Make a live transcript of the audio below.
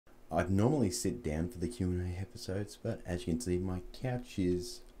I'd normally sit down for the Q&A episodes, but as you can see, my couch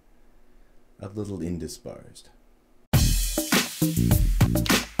is a little indisposed.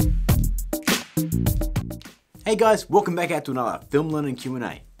 Hey guys, welcome back out to another Film Learning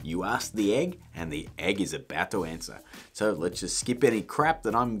Q&A. You asked the egg, and the egg is about to answer. So let's just skip any crap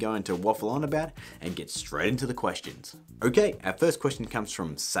that I'm going to waffle on about and get straight into the questions. Okay, our first question comes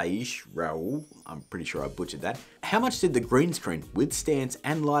from Saish Raul. I'm pretty sure I butchered that. How much did the green screen with stands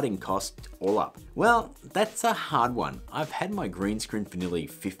and lighting cost all up? Well, that's a hard one. I've had my green screen for nearly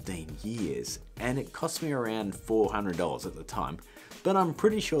 15 years, and it cost me around $400 at the time. But I'm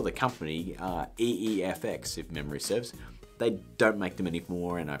pretty sure the company, EEFX, if memory serves, they don't make them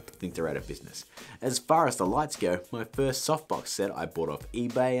anymore, and I think they're out of business. As far as the lights go, my first softbox set I bought off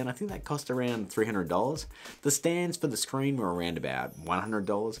eBay, and I think that cost around $300. The stands for the screen were around about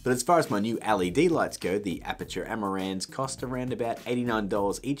 $100. But as far as my new LED lights go, the Aperture Amarans cost around about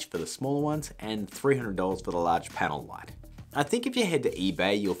 $89 each for the smaller ones, and $300 for the large panel light. I think if you head to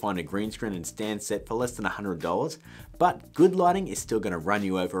eBay, you'll find a green screen and stand set for less than $100, but good lighting is still going to run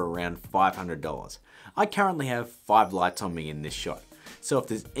you over around $500. I currently have 5 lights on me in this shot, so if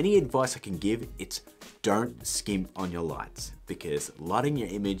there's any advice I can give, it's don't skimp on your lights, because lighting your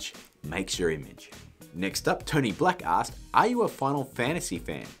image makes your image. Next up, Tony Black asked, are you a Final Fantasy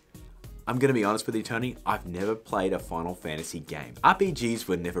fan? I'm gonna be honest with you, Tony, I've never played a Final Fantasy game. RPGs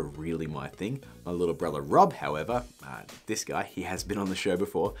were never really my thing. My little brother Rob, however, this guy, he has been on the show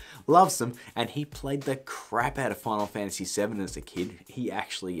before, loves them, and he played the crap out of Final Fantasy VII as a kid. He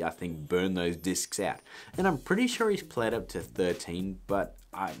actually, I think, burned those discs out. And I'm pretty sure he's played up to 13, but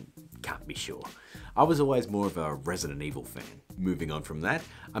I can't be sure. I was always more of a Resident Evil fan. Moving on from that,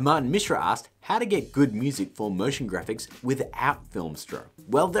 Martin Mishra asked how to get good music for motion graphics without Filmstro.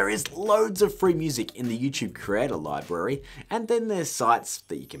 Well, there is loads of free music in the YouTube creator library, and then there's sites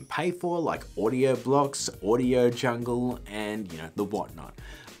that you can pay for like Audio Blocks, Audio Jungle, and the whatnot.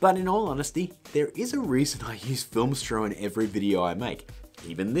 But in all honesty, there is a reason I use Filmstro in every video I make.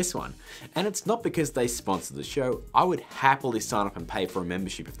 Even this one. And it's not because they sponsor the show. I would happily sign up and pay for a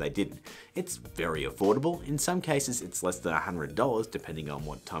membership if they didn't. It's very affordable. In some cases, it's less than $100 depending on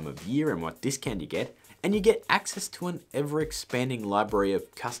what time of year and what discount you get. And you get access to an ever-expanding library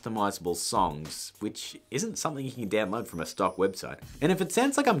of customizable songs, which isn't something you can download from a stock website. And if it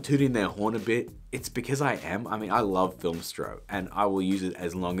sounds like I'm tooting their horn a bit, it's because I am. I mean, I love Filmstro, and I will use it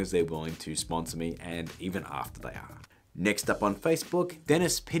as long as they're willing to sponsor me, and even after they are. Next up on Facebook,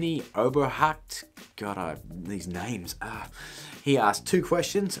 Dennis Pinney Oberhacht. God, these names. He asked 2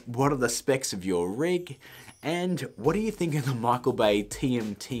 questions. What are the specs of your rig? And what do you think of the Michael Bay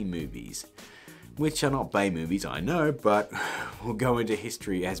TMT movies? Which are not Bay movies, I know, but will go into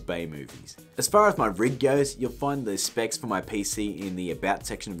history as Bay movies. As far as my rig goes, you'll find the specs for my PC in the About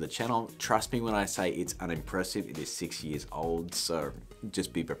section of the channel. Trust me when I say it's unimpressive, it is 6 years old, so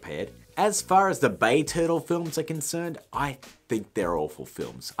just be prepared. As far as the Bay Turtle films are concerned, I think they're awful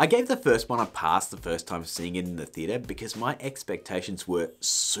films. I gave the first one a pass the first time seeing it in the theater because my expectations were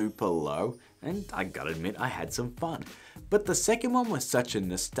super low, and I gotta admit I had some fun. But the second one was such a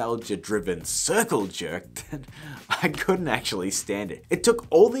nostalgia-driven circle jerk that I couldn't actually stand it. It took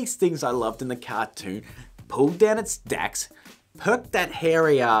all these things I loved in the cartoon, pulled down its stacks, perked that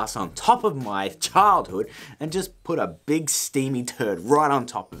hairy ass on top of my childhood, and just put a big steamy turd right on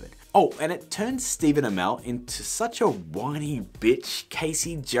top of it. Oh, and it turned Stephen Amell into such a whiny bitch,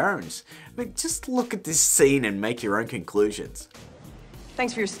 Casey Jones. I mean, just look at this scene and make your own conclusions.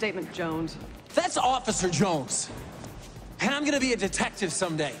 Thanks for your statement, Jones. That's Officer Jones. And I'm gonna be a detective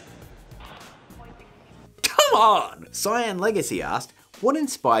someday. Come on! Cyan Legacy asked, what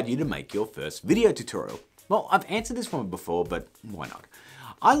inspired you to make your first video tutorial? Well, I've answered this one before, but why not?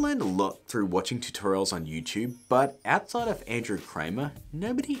 I learned a lot through watching tutorials on YouTube, but outside of Andrew Kramer,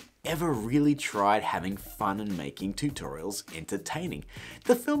 nobody ever really tried having fun and making tutorials entertaining.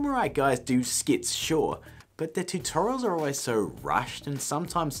 The Film Learnin guys do skits, sure, but their tutorials are always so rushed, and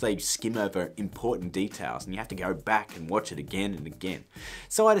sometimes they skim over important details and you have to go back and watch it again and again.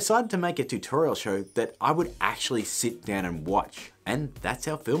 So I decided to make a tutorial show that I would actually sit down and watch, and that's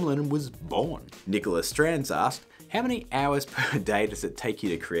how Film Learnin was born. Nicholas Strands asked, how many hours per day does it take you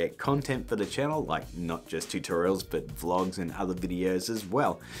to create content for the channel? Like not just tutorials, but vlogs and other videos as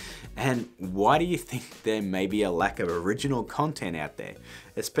well. And why do you think there may be a lack of original content out there?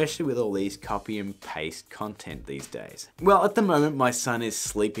 especially with all these copy and paste content these days. Well, at the moment my son is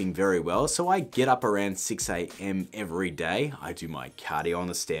sleeping very well, so I get up around 6 AM every day. I do my cardio on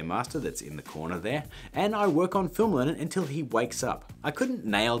the Stairmaster that's in the corner there, and I work on Film Learnin until he wakes up. I couldn't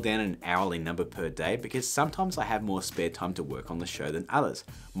nail down an hourly number per day because sometimes I have more spare time to work on the show than others.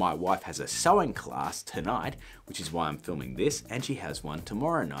 My wife has a sewing class tonight, which is why I'm filming this, and she has one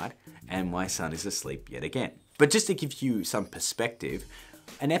tomorrow night, and my son is asleep yet again. But just to give you some perspective,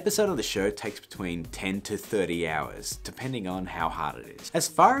 an episode of the show takes between 10 to 30 hours, depending on how hard it is. As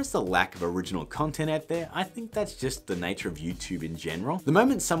far as the lack of original content out there, I think that's just the nature of YouTube in general. The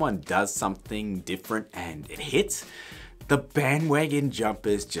moment someone does something different and it hits, the bandwagon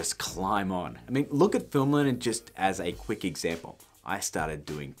jumpers just climb on. I mean, look at Film Learnin just as a quick example. I started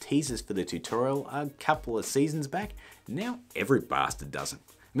doing teasers for the tutorial a couple of seasons back. Now every bastard does them.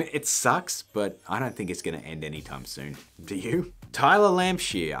 I mean, it sucks, but I don't think it's gonna end anytime soon. Do you? Tyler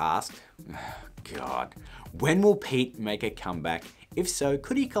Lampshire asked, God, when will Pete make a comeback? If so,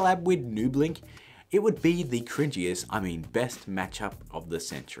 could he collab with Nooblink? It would be the cringiest, best matchup of the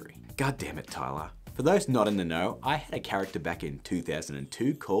century. God damn it, Tyler. For those not in the know, I had a character back in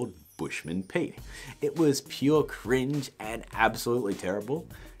 2002 called Bushman Pete. It was pure cringe and absolutely terrible.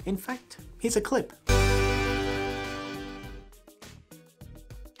 In fact, here's a clip.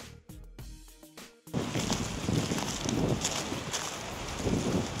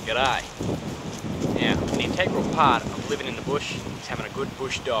 G'day. Now, an integral part of living in the bush is having a good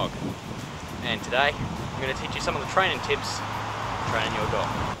bush dog. And today, I'm going to teach you some of the training tips for training your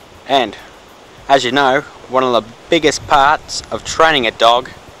dog. And, as you know, one of the biggest parts of training a dog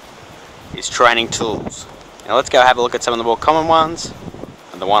is training tools. Now let's go have a look at some of the more common ones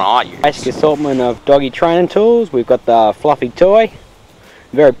and the one I use. Basic assortment of doggy training tools. We've got the fluffy toy,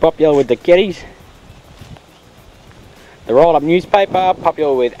 very popular with the kiddies. The rolled up newspaper,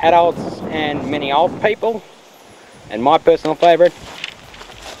 popular with adults and many old people. And my personal favourite,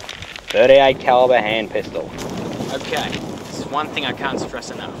 38 caliber hand pistol. Okay, this is one thing I can't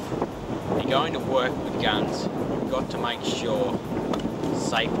stress enough. If you're going to work with guns, you've got to make sure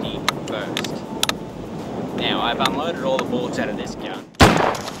safety first. Now, I've unloaded all the bullets out of this gun.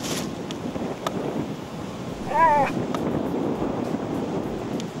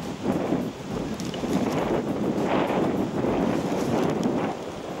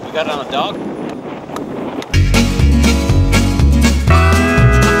 You got it on the dog?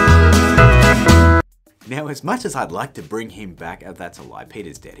 Now, as much as I'd like to bring him back, that's a lie,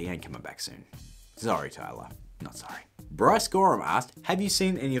 Peter's dead, he ain't coming back soon. Sorry, Tyler, not sorry. Bryce Gorham asked, have you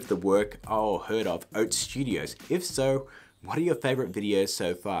seen any of the work or heard of Oat Studios? If so, what are your favorite videos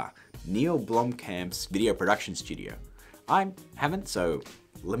so far? Neil Blomkamp's video production studio. I haven't, so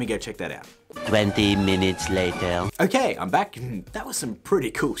let me go check that out. 20 minutes later. Okay, I'm back, and that was some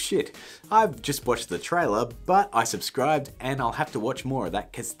pretty cool shit. I've just watched the trailer, but I subscribed, and I'll have to watch more of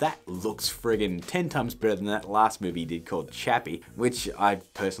that, because that looks friggin' 10 times better than that last movie he did called Chappie, which I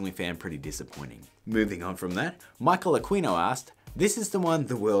personally found pretty disappointing. Moving on from that, Michael Aquino asked, this is the one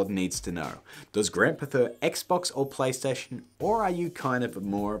the world needs to know. Does Grant prefer Xbox or PlayStation, or are you kind of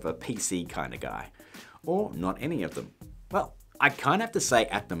more of a PC kind of guy? Or not any of them? Well, I kind of have to say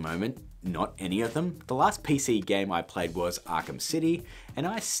at the moment, not any of them. The last PC game I played was Arkham City, and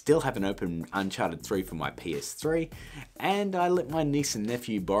I still haven't opened Uncharted 3 for my PS3, and I let my niece and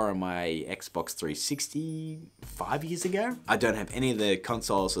nephew borrow my Xbox 360 5 years ago. I don't have any of the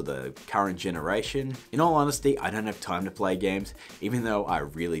consoles of the current generation. In all honesty, I don't have time to play games, even though I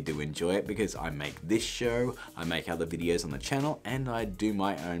really do enjoy it because I make this show, I make other videos on the channel, and I do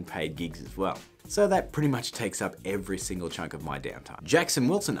my own paid gigs as well. So that pretty much takes up every single chunk of my downtime. Jackson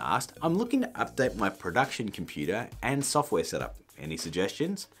Wilson asked, I'm looking to update my production computer and software setup. Any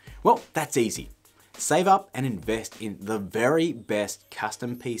suggestions? Well, that's easy. Save up and invest in the very best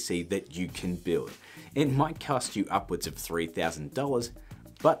custom PC that you can build. It might cost you upwards of $3,000,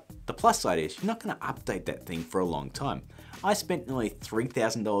 but the plus side is you're not going to update that thing for a long time. I spent nearly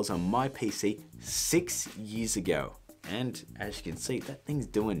 $3,000 on my PC 6 years ago, and as you can see, that thing's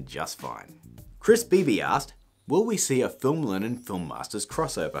doing just fine. Chris Beebe asked, will we see a Film Learnin Film Masters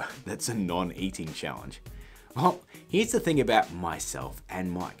crossover? That's a non-eating challenge. Well, here's the thing about myself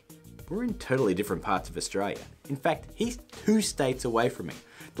and Mike. We're in totally different parts of Australia. In fact, he's 2 states away from me.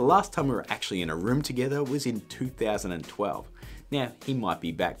 The last time we were actually in a room together was in 2012. Now, he might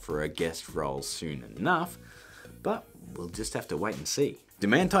be back for a guest role soon enough, but we'll just have to wait and see.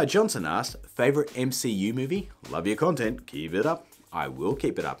 Demanti Johnson asked, favorite MCU movie? Love your content, keep it up. I will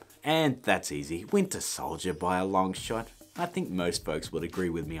keep it up. And that's easy, Winter Soldier by a long shot. I think most folks would agree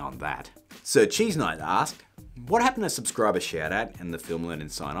with me on that. So Cheese Knight asked, what happened to subscriber shoutout and the Film Learnin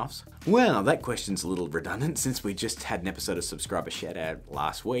sign-offs? Well, that question's a little redundant since we just had an episode of subscriber shoutout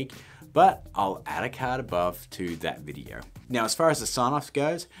last week, but I'll add a card above to that video. Now, as far as the sign-offs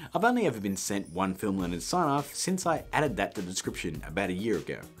goes, I've only ever been sent one Film Learnin sign-off since I added that to the description about a year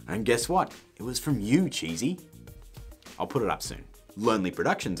ago. And guess what? It was from you, Cheesy. I'll put it up soon. Lonely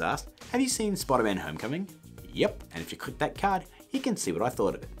Productions asked, have you seen Spider-Man Homecoming? Yep, and if you click that card, you can see what I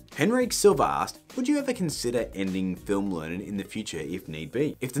thought of it. Henrik Silva asked, would you ever consider ending Film Learnin in the future if need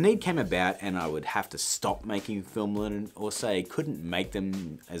be? If the need came about and I would have to stop making Film Learnin or say couldn't make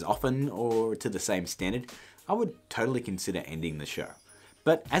them as often or to the same standard, I would totally consider ending the show.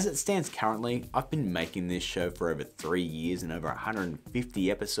 But as it stands currently, I've been making this show for over 3 years and over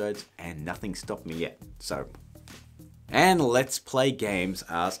 150 episodes and nothing stopped me yet, so. And Let's Play Games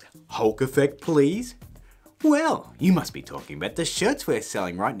asked, Hulk effect please? Well, you must be talking about the shirts we're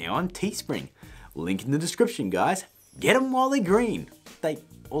selling right now on Teespring. Link in the description, guys. Get them while they're green. They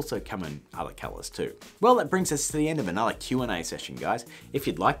also come in other colors too. Well, that brings us to the end of another Q&A session, guys. If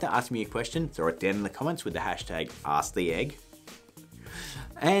you'd like to ask me a question, throw it down in the comments with the hashtag AskTheEgg.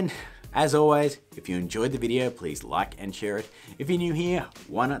 And as always, if you enjoyed the video, please like and share it. If you're new here,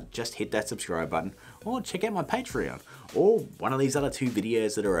 why not just hit that subscribe button or check out my Patreon or one of these other 2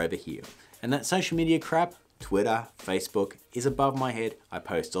 videos that are over here. And that social media crap, Twitter, Facebook, is above my head. I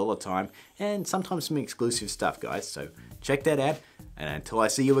post all the time and sometimes some exclusive stuff, guys. So check that out. And until I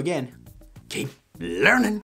see you again, keep learning.